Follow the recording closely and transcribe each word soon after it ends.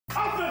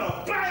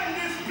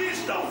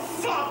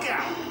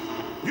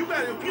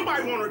You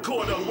might want to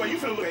record the other way. You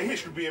finna look at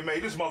history being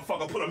made. This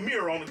motherfucker put a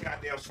mirror on the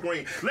goddamn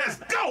screen. Let's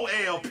go,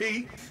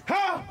 LP.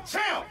 Huh?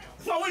 Champ.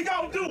 What we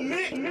gonna do,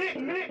 Nick?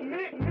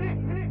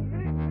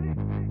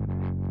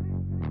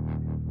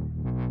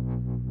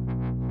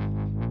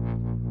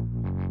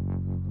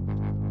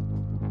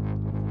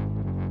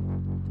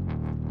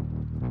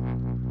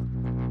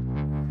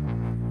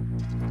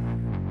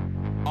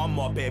 I'm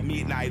up at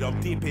midnight, I'm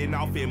dipping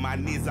off in my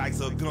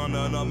Nizikes, a gun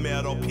on a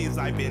metal piece.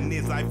 I've been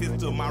Nizike,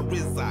 it's to my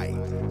wrist.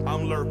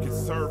 I'm lurking,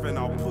 serving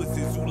all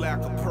pussies who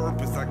lack a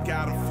purpose. I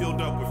got them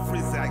filled up with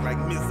frizzak like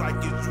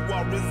Mizike, get you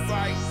all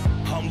recite.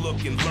 I'm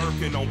looking,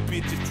 lurking on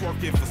bitches,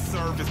 twerking for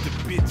service. The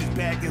bitches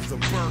bagging some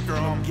burger,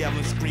 I'm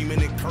yelling,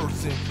 screaming and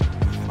cursing.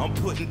 I'm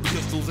putting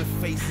pistols in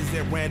faces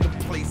at random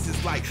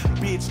places like,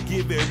 bitch,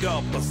 give it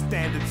up, or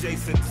stand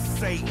adjacent to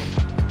Satan.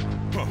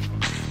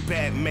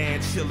 Batman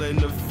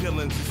chillin', the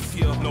villains is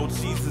here. No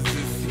Jesus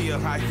is here.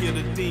 I hear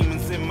the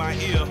demons in my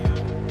ear.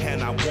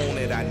 And I want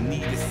it, I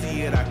need to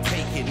see it, I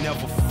take it,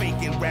 never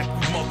faking. Wrap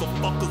you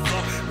motherfuckers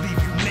up,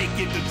 leave you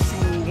naked. The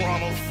jewel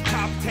runners,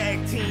 top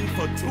tag team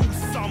for 2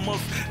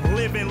 summers.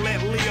 Live and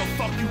let live,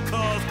 fuck you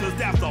cuz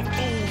that's a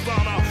fool's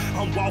honor.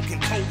 I'm walking,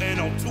 toting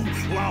on 2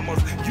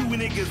 llamas. You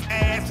niggas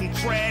ass and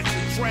trash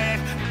and trash.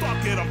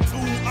 Fuck it, I'm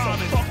too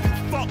honest. Fuck you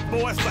fuck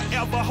boys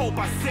forever, hope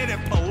I said it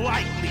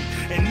politely.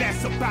 And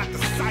that's about the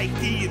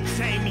Psyche and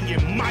Jamie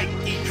and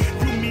Mikey.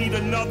 You meet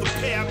another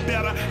pair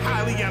better,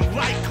 highly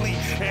unlikely.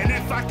 And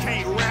if I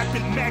can't rap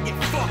it, maggot,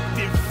 fuck,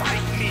 then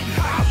fight me.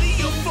 I'll be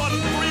here for the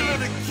thrill of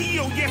the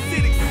kill, yes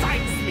it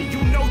excites me.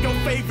 You know your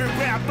favorite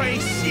rapper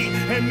ain't shit,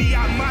 and me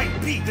I might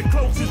be the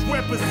closest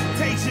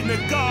representation of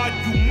God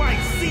you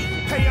might see.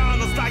 Pay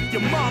honors like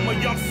your mama,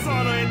 young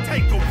son, and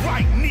take a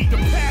right knee. The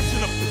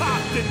passion of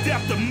pop, the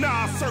depth of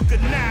Nas, circa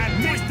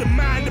 9. Mix the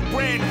mind of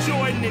Brad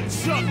Jordan and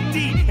Chuck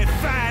D, and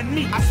find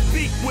me. I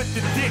speak with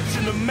the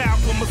diction of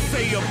Malcolm,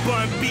 say a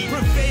Bun B.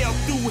 Prevail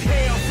through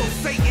hell, so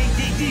Satan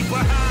get ye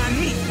behind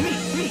me.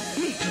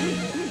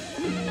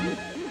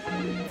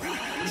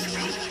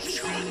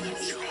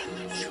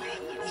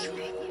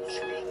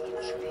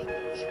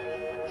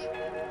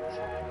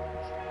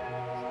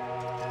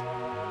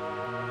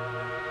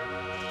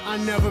 I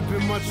never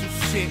been much of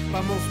shit,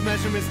 by most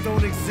measurements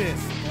don't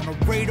exist. On a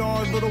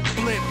radar, little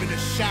blip in the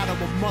shadow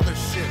of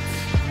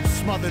motherships.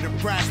 Smothered and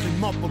brashly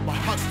muffled by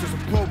hucksters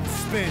of global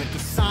spin. With the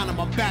sign on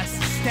my back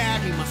to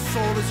stab me, my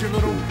soul is your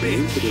little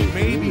bitch.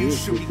 Maybe you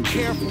should be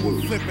careful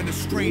with flipping a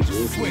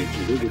stranger's switch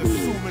and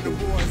assuming the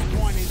war is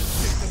 1 in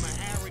 6.